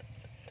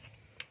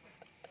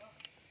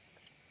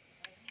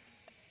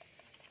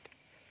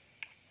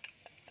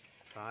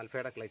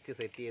 ആൽഫയുടെ ക്ലച്ച്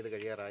സെറ്റ് ചെയ്ത്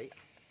കഴിയാറായി.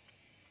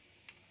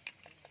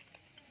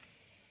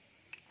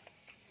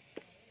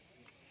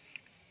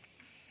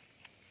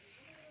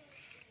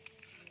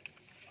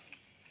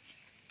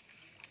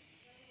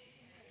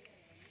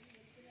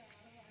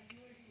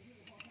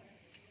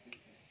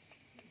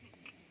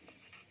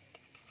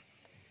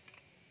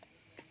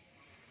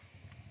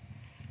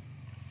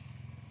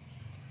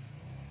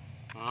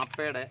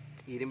 ആപ്പയുടെ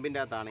ഇരുമ്പിൻ്റെ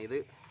അകത്താണ് ഇത്,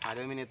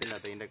 അലൂമിനിയത്തിൻ്റെ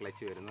അകത്ത് ഇതിൻ്റെ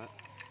ക്ലച്ച് വരുന്നത്.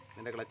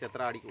 ഇതിൻ്റെ ക്ലച്ച്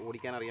എത്ര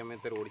ഓടിക്കാൻ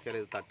അറിയാമെത്ര ഓടിച്ചാൽ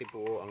ഇത്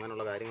തട്ടിപ്പോവോ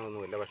അങ്ങനെയുള്ള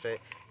കാര്യങ്ങളൊന്നുമില്ല. പക്ഷേ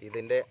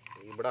ഇതിൻ്റെ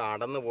ഇവിടെ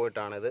അടന്നു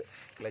പോയിട്ടാണ് ഇത്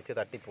ക്ലച്ച്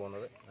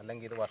തട്ടിപ്പോകുന്നത്.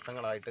 അല്ലെങ്കിൽ ഇത്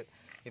വർഷങ്ങളായിട്ട്,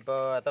 ഇപ്പോൾ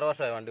എത്ര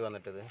വർഷമായി വണ്ടി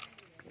വന്നിട്ടിത്?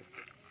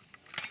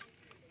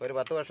 ഒരു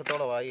 10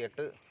 വർഷത്തോളമായി,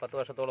 8-10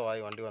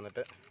 വർഷത്തോളമായി വണ്ടി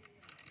വന്നിട്ട്.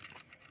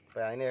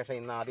 അപ്പോൾ അതിന് ശേഷം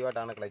ഇന്ന്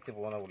ആദ്യമായിട്ടാണ് ക്ലച്ച്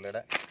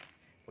പോകുന്നത്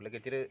പുള്ളിക്ക്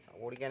ഇച്ചിരി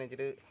ഓടിക്കാൻ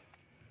ഇച്ചിരി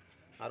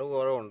അറിവ്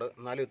കുറവുണ്ട്.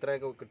 എന്നാലും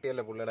ഇത്രയൊക്കെ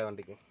കിട്ടിയല്ലോ പുള്ളിയുടെ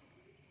വണ്ടിക്ക്.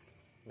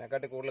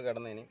 ഇതിനെക്കാട്ടി കൂടുതൽ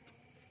കിടന്നതിന്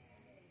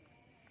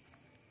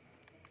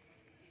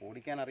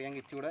ഓടിക്കാൻ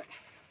അറിയാമെങ്കിൽ ഇച്ചിരി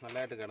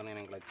നല്ലതായിട്ട്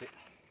കിടന്നതിനും ക്ലച്ച്.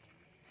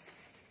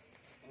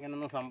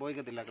 ഇങ്ങനൊന്നും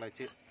സംഭവിക്കത്തില്ല.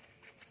 ക്ലച്ച്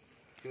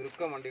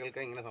ചുരുക്കം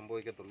വണ്ടികൾക്ക് ഇങ്ങനെ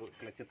സംഭവിക്കത്തുള്ളൂ,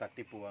 ക്ലച്ച്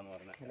തട്ടിപ്പോവാന്ന്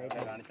പറഞ്ഞാൽ.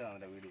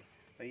 കാണിച്ചതാണ് വീഡിയോ.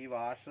 അപ്പോൾ ഈ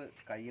വാഷ്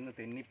കയ്യിൽ നിന്ന്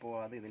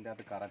തെന്നിപ്പോവാതെ ഇതിൻ്റെ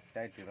അകത്ത്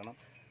കറക്റ്റായിട്ട് ഇടണം.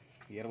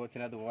 ഗിയർ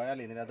ബോക്സിനകത്ത് പോയാൽ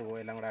ഇതിൻ്റെ അകത്ത്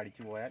പോയെല്ലാം കൂടെ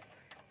അടിച്ചു പോയാൽ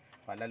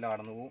പല്ലെല്ലാം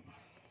അടന്നു പോവും.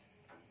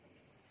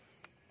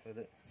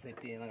 ഇത്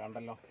സെറ്റ് ചെയ്യുന്ന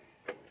കണ്ടല്ലോ.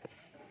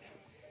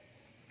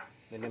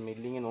 ഇതിൻ്റെ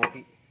മില്ലിങ്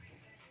നോക്കി,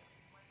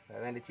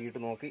 അതിൻ്റെ ചീട്ട്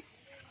നോക്കി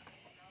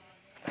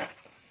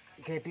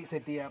കയറ്റി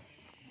സെറ്റ് ചെയ്യാം.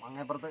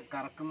 അങ്ങേപ്പുറത്ത്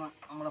കറക്കുന്ന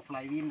നമ്മുടെ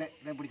ഫ്ലൈ വീലിൻ്റെ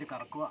ഇതേ പിടിച്ച്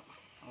കറക്കുക,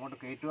 അങ്ങോട്ട്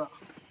കയറ്റുക,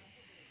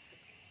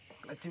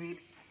 ക്ലച്ച് വീൽ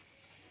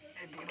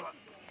കയറ്റിയിടുക.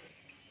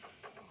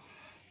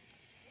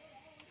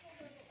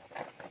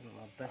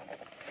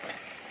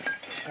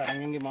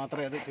 കറങ്ങെങ്കിൽ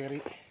മാത്രമേ അത് കയറി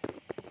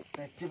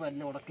ടച്ച്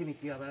പല്ല് ഉടക്കി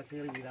നിൽക്കുക, അതാ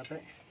കയറി വീഴാത്ത.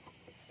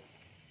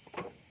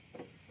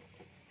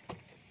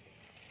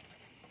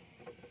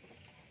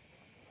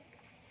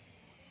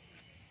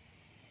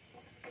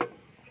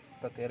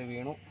 ഇപ്പം കയറി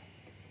വീണു.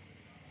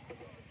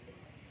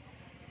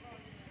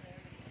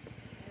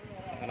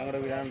 അങ്ങനെ കൂടെ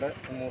വീഴാണ്ട്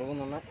മുറിവ്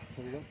നിന്ന്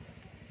വീഴും.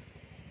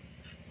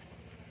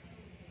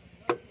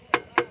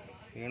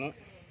 വീണു.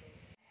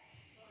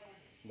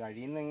 ഇത്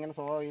അഴിയുന്ന ഇങ്ങനെ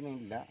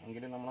സ്വാഭാവികമില്ല,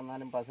 എങ്കിലും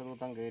നമ്മളെന്നാലും പശ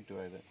തൂത്താൻ കയറ്റുക.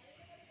 ഇത്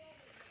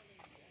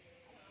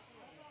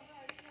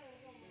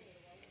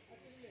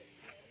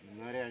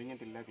ഇന്നുവരെ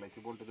അഴിഞ്ഞിട്ടില്ല, ക്ലച്ച്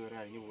ബോൾട്ട് ഇതുവരെ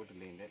അഴിഞ്ഞു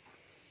പോയിട്ടില്ല. ഇതിൻ്റെ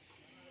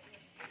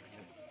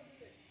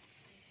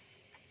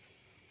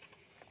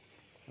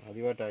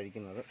ആദ്യമായിട്ട്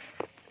അഴിക്കുന്നത്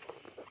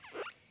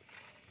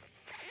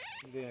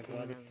ഇത്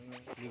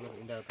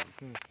ഇതിൻ്റെ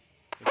അകത്താണ്.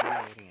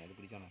 അത്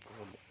പിടിച്ചാണ്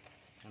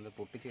അത്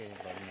പൊട്ടിച്ച്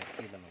കഴിഞ്ഞപ്പോൾ അത്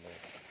നിർത്തിയില്ലെന്നുള്ളത്.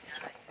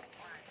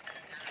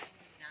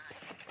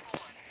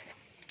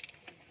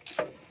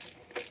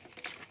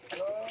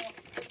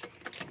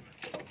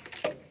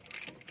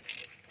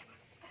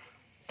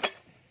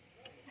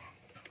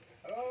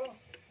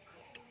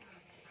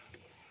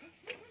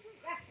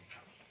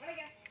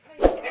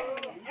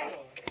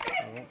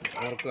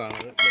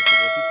 ഓർക്കുകയാണത് ക്ലച്ച്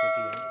പൊട്ടി സെറ്റ്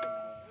ചെയ്യാൻ.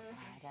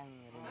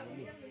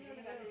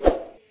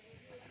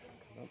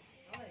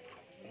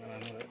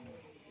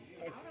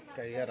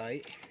 കഴിയാറായി.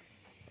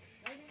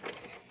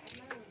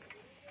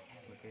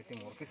 കയറ്റി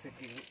മുറുക്കി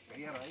സെറ്റ് ചെയ്ത്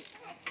കഴിയാറായി.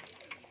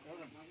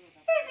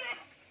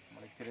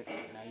 നമ്മളിച്ചിരി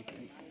നൈറ്റ്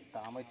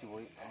താമസിച്ച്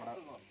പോയി. നമ്മുടെ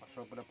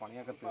വർക്ക്ഷോപ്പിലെ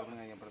പണിയൊക്കെ തീർന്നു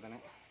കഴിഞ്ഞപ്പോഴത്തേന്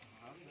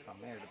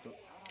സമയമെടുത്തു.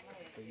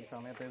 അപ്പോൾ ഈ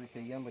സമയത്ത് ഇത്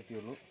ചെയ്യാൻ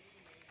പറ്റുള്ളൂ.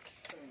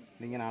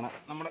 ഇതിങ്ങനെയാണ്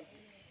നമ്മൾ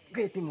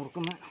കയറ്റി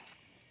മുറുക്കുന്നത്.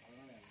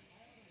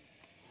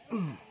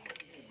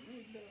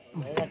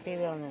 കട്ട്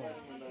ചെയ്ത് കളഞ്ഞത്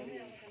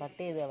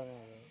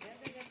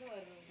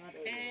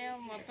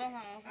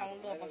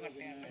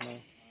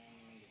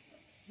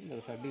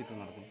ഷഡ് ഇട്ട്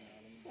നടക്കും.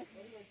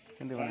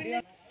 എന്ത് വേണം?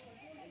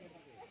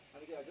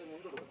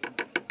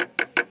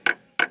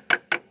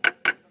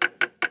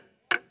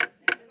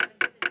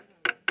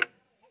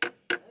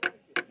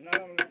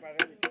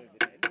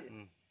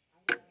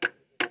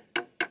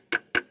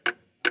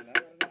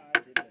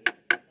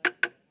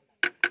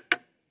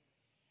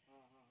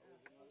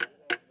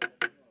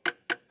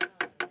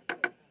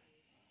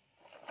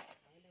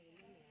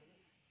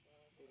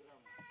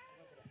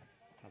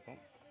 അപ്പം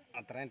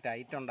അത്രയും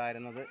ടൈറ്റ്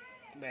ഉണ്ടായിരുന്നത്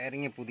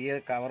ബെയറിങ് പുതിയ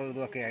കവർ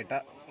ഇതുമൊക്കെ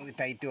ആയിട്ടാണ് ഇത്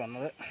ടൈറ്റ്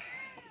വന്നത്.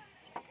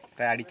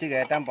 അടിച്ച്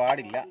കയറ്റാൻ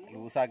പാടില്ല,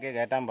 ലൂസാക്കിയേ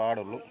കയറ്റാൻ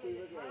പാടുള്ളൂ.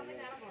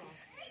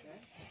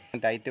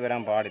 ടൈറ്റ്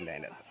വരാൻ പാടില്ല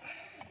അതിൻ്റെ അകത്ത്.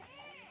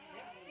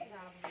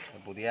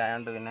 പുതിയ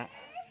ആയതുകൊണ്ട് പിന്നെ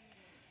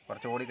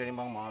കുറച്ച് ഓടി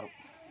കഴിയുമ്പോൾ മാറും,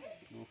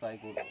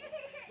 ലൂസായിക്കോളും.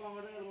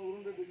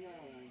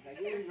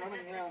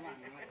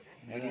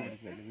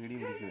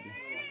 വീഡിയോ പിടിക്കില്ല.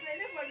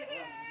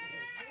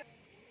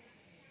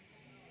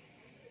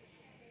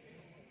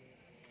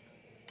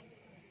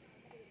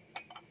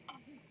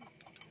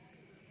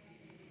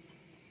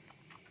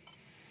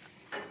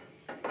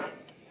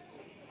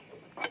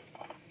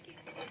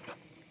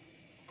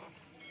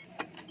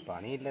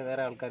 പണിയില്ല,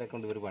 വേറെ ആൾക്കാരെ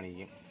കൊണ്ട് ഇവർ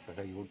പണിക്കും.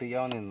 പക്ഷേ യൂട്യൂബ്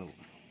ചാനൽ നിന്ന്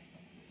പോകും.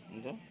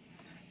 എന്താ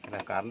അല്ല,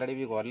 കറണ്ട്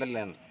അടിപ്പി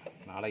കൊല്ലല്ലേ,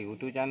 നാളെ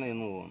യൂട്യൂബ് ചാനൽ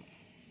നിന്ന് പോകും.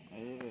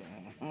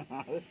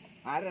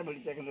 ആരാ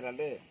വിളിച്ചേക്കുന്നത്?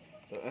 രണ്ട്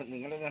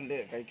നിങ്ങളെ രണ്ട്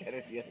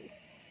കൈക്കാരെത്തിയത്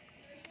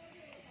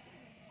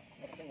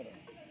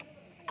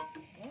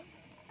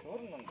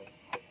ചോറുന്നുണ്ട്.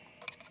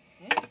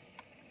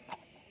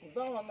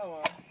 ഇതാ വന്നോ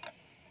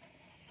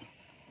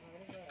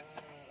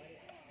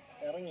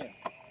ഇറങ്ങിയോ? ഇറങ്ങി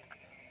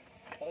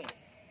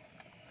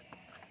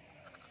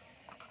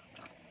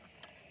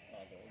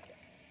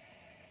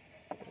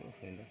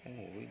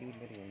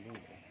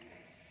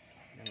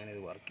അങ്ങനെ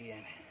ഇത് വർക്ക്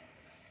ചെയ്യാൻ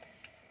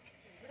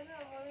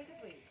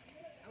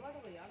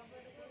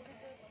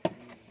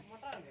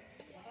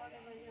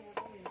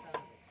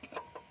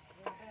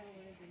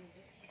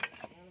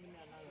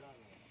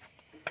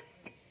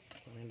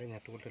അതിൻ്റെ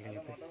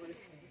ഞെട്ടുപൊട്ടില്ലെങ്കിൽ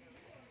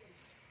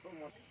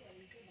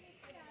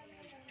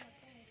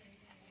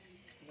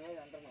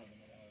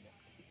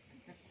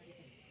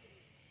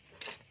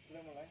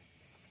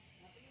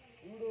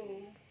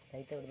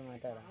ലൈറ്റ് അവിടുന്ന്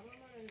മാറ്റാടാ.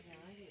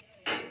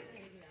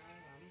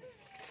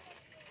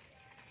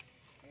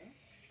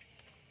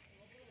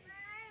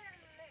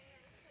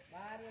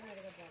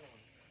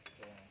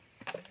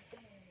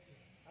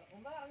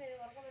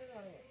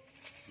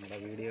 നമ്മുടെ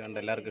വീഡിയോ കണ്ട്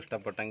എല്ലാവർക്കും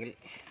ഇഷ്ടപ്പെട്ടെങ്കിൽ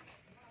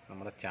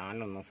നമ്മുടെ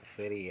ചാനലൊന്ന്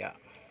സബ്സ്ക്രൈബ് ചെയ്യുക,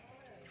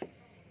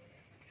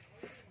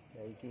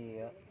 ലൈക്ക്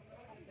ചെയ്യുക.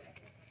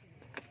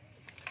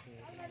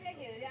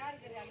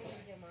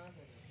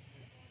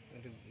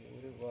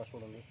 ഒരു വാഷ്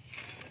കൂടെ ഉണ്ട്.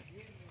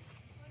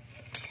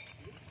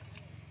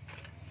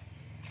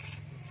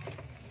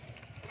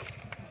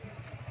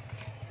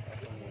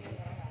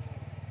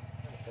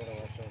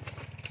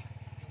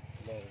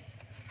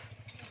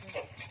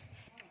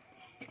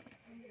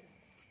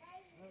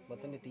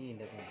 ബത്തിൻ്റെ ടീ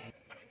ഉണ്ട്.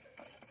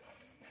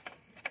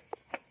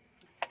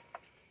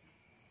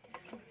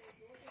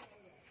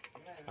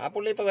 ആ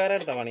പുള്ളി ഇപ്പോൾ വേറെ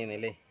എടുത്താ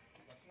പണിയുന്നില്ലേ?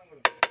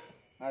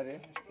 ആര്?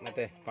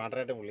 മറ്റേ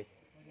പാട്ടറായിട്ട് പുള്ളി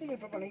ഇല്ല,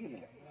 ഇപ്പൊ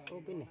പണിക്കുന്നില്ല.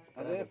 പിന്നെ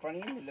അത്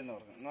പണിയുന്നില്ലെന്ന്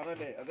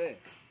പറഞ്ഞല്ലേ? അതെ,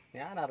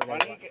 ഞാൻ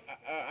അറിഞ്ഞു.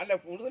 അല്ല,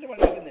 കൂടുതൽ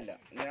പണിക്കുന്നില്ല.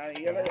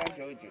 ഈയിടെ ഞാൻ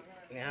ചോദിച്ചു,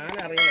 ഞാൻ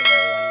അറിയുന്നില്ല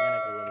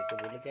പണിക്കാനൊക്കെ തോന്നി. ഇപ്പോൾ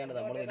പുള്ളിക്കാണ്ട്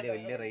നമ്മൾ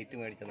വലിയ റേറ്റ്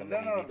മേടിച്ചെന്നുള്ള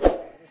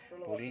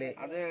പുള്ളി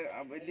അത്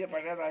വലിയ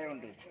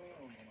പഴയതായോണ്ട്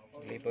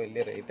പുള്ളി ഇപ്പോൾ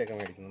വലിയ റേറ്റൊക്കെ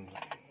മേടിച്ചു. നമ്മൾ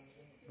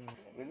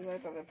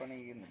വലുതായിട്ട് അതേ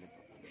പണിക്കുന്നില്ല.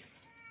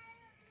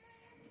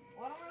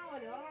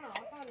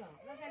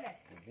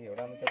 പുള്ളി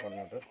എവിടെയാണെന്ന് വെച്ചാൽ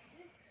പറഞ്ഞോട്ട്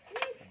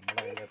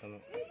നമ്മുടെ അതിൻ്റെ അകത്തുനിന്ന്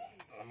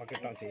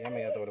നമുക്കിട്ടാൻ ചെയ്യാൻ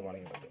വയ്യാത്ത ഒരു പണി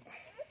കിടക്കും.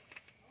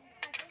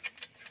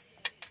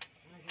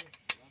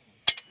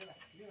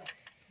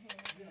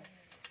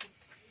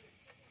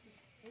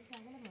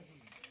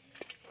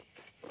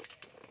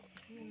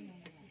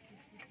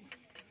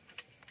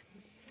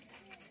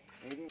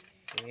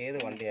 ഏത്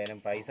വണ്ടിയായാലും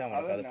പൈസ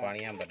മുടക്കം അത്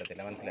പണിയാൻ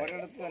പറ്റത്തില്ല, മനസ്സിലായി?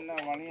 ഒരിടത്ത് തന്നെ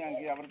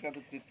പണിയാക്കി അവർക്കത്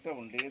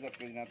തിട്ടമുണ്ട്,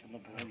 ഏതൊക്കെ ഇതിനകത്തുനിന്ന്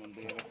പോകുന്നുണ്ട്,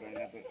 ഏതൊക്കെ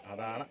അതിനകത്ത്.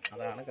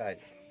 അതാണ്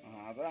കാര്യം.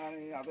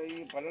 അത് ഈ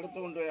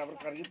പലയിടത്തും കൊണ്ടുപോയി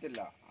അവർക്ക് അറിയത്തില്ല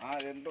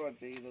എന്തോ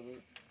ചെയ്തത്,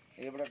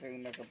 എവിടെയൊക്കെ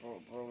ഇതിൻ്റെയൊക്കെ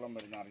പ്രോബ്ലം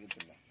വരുന്ന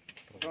അറിയത്തില്ല.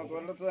 അപ്പോൾ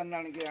ഒരിടത്ത് തന്നെ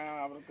ആണെങ്കിൽ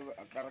അവർക്ക്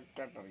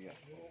കറക്റ്റായിട്ട് അറിയാം.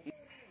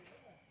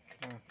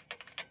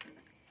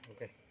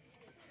 ഓക്കെ,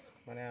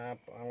 അങ്ങനെ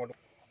അങ്ങോട്ട്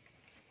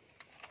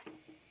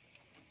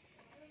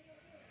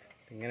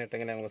ഇങ്ങനെ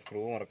ഇട്ടെങ്കിൽ നമുക്ക്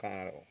സ്ക്രൂ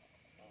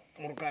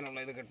മുറുക്കാനുള്ള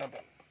ഇത് കിട്ടത്ത.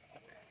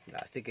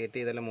 ലാസ്റ്റ് കയറ്റി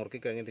ഇതെല്ലാം മുറുക്കി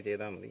കഴിഞ്ഞിട്ട്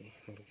ചെയ്താൽ മതി,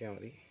 മുറിക്കാൻ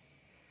മതി.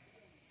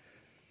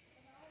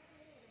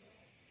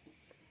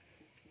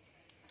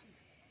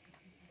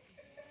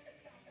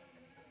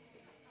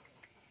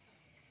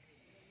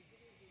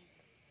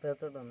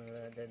 പുറത്തോട്ട് വന്നു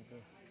ജഡ്ജി.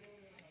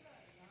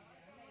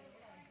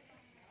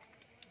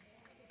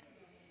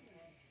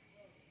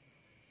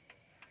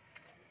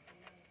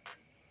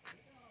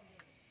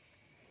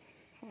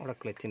 അവിടെ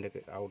ക്ലച്ചിൻ്റെ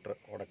ഒക്കെ ഔട്ടർ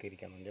ഉടക്കി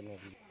ഇരിക്കാൻ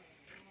നോക്കി.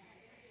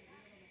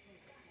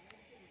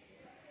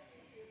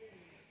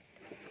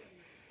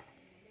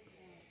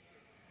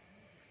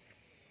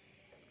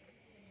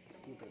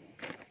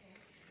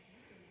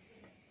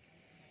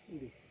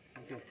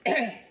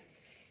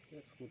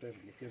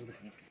 ചെറുത്.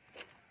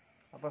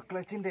 അപ്പോൾ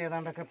ക്ലച്ചിൻ്റെ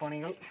ഏതാണ്ടൊക്കെ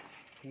പണികൾ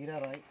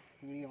തീരാറായി.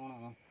 വീഡിയോ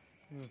ഓണാണോ?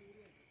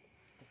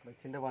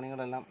 ക്ലച്ചിൻ്റെ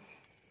പണികളെല്ലാം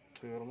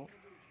തീർന്നു.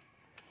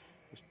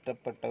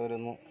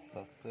 ഇഷ്ടപ്പെട്ടവരൊന്ന്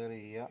സബ്സ്ക്രൈബ്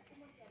ചെയ്യുക.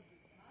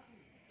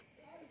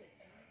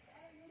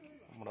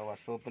 നമ്മുടെ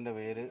വർക്ക്ഷോപ്പിൻ്റെ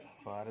പേര്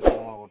ഭാരതീയ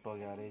ഓട്ടോ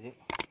ഗ്യാരേജ്.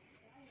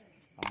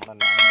 നമ്മുടെ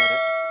നമ്പർ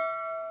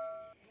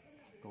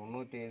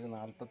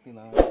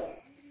 9744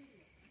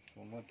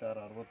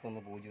 96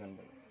 61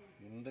 0.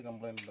 എന്ത്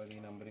കംപ്ലൈൻറ്റ് ഉള്ളത് ഈ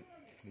നമ്പറിൽ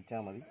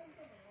വിളിച്ചാൽ മതി.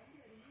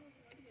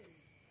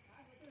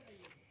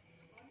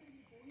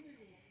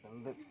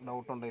 എന്ത്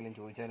ഡൗട്ടുണ്ടെങ്കിലും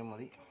ചോദിച്ചാലും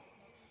മതി,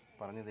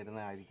 പറഞ്ഞു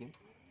തരുന്നതായിരിക്കും.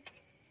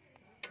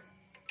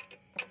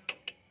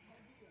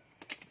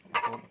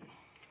 അപ്പോൾ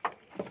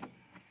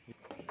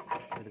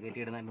ഇത്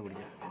കയറ്റിയിടുന്നതെന്ന്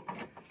പിടിക്കാം.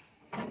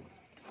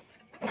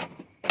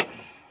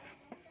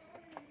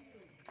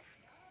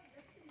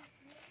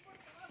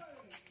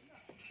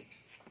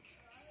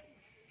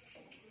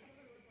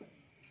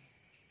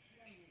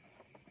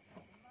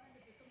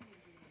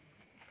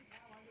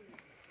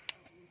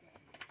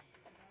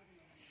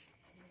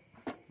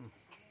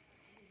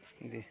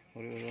 ഇത്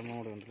ഒരു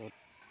ഒന്നുകൂടെ ഉണ്ടല്ലോ.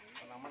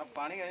 നമ്മുടെ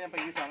പണി കഴിഞ്ഞപ്പോൾ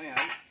ഈ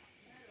സമയമായി.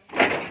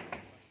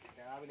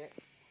 രാവിലെ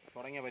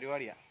തുടങ്ങിയ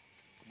പരിപാടിയാണ്.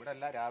 ഇവിടെ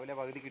അല്ല, രാവിലെ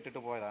പകുതിക്ക്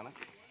ഇട്ടിട്ട് പോയതാണ്.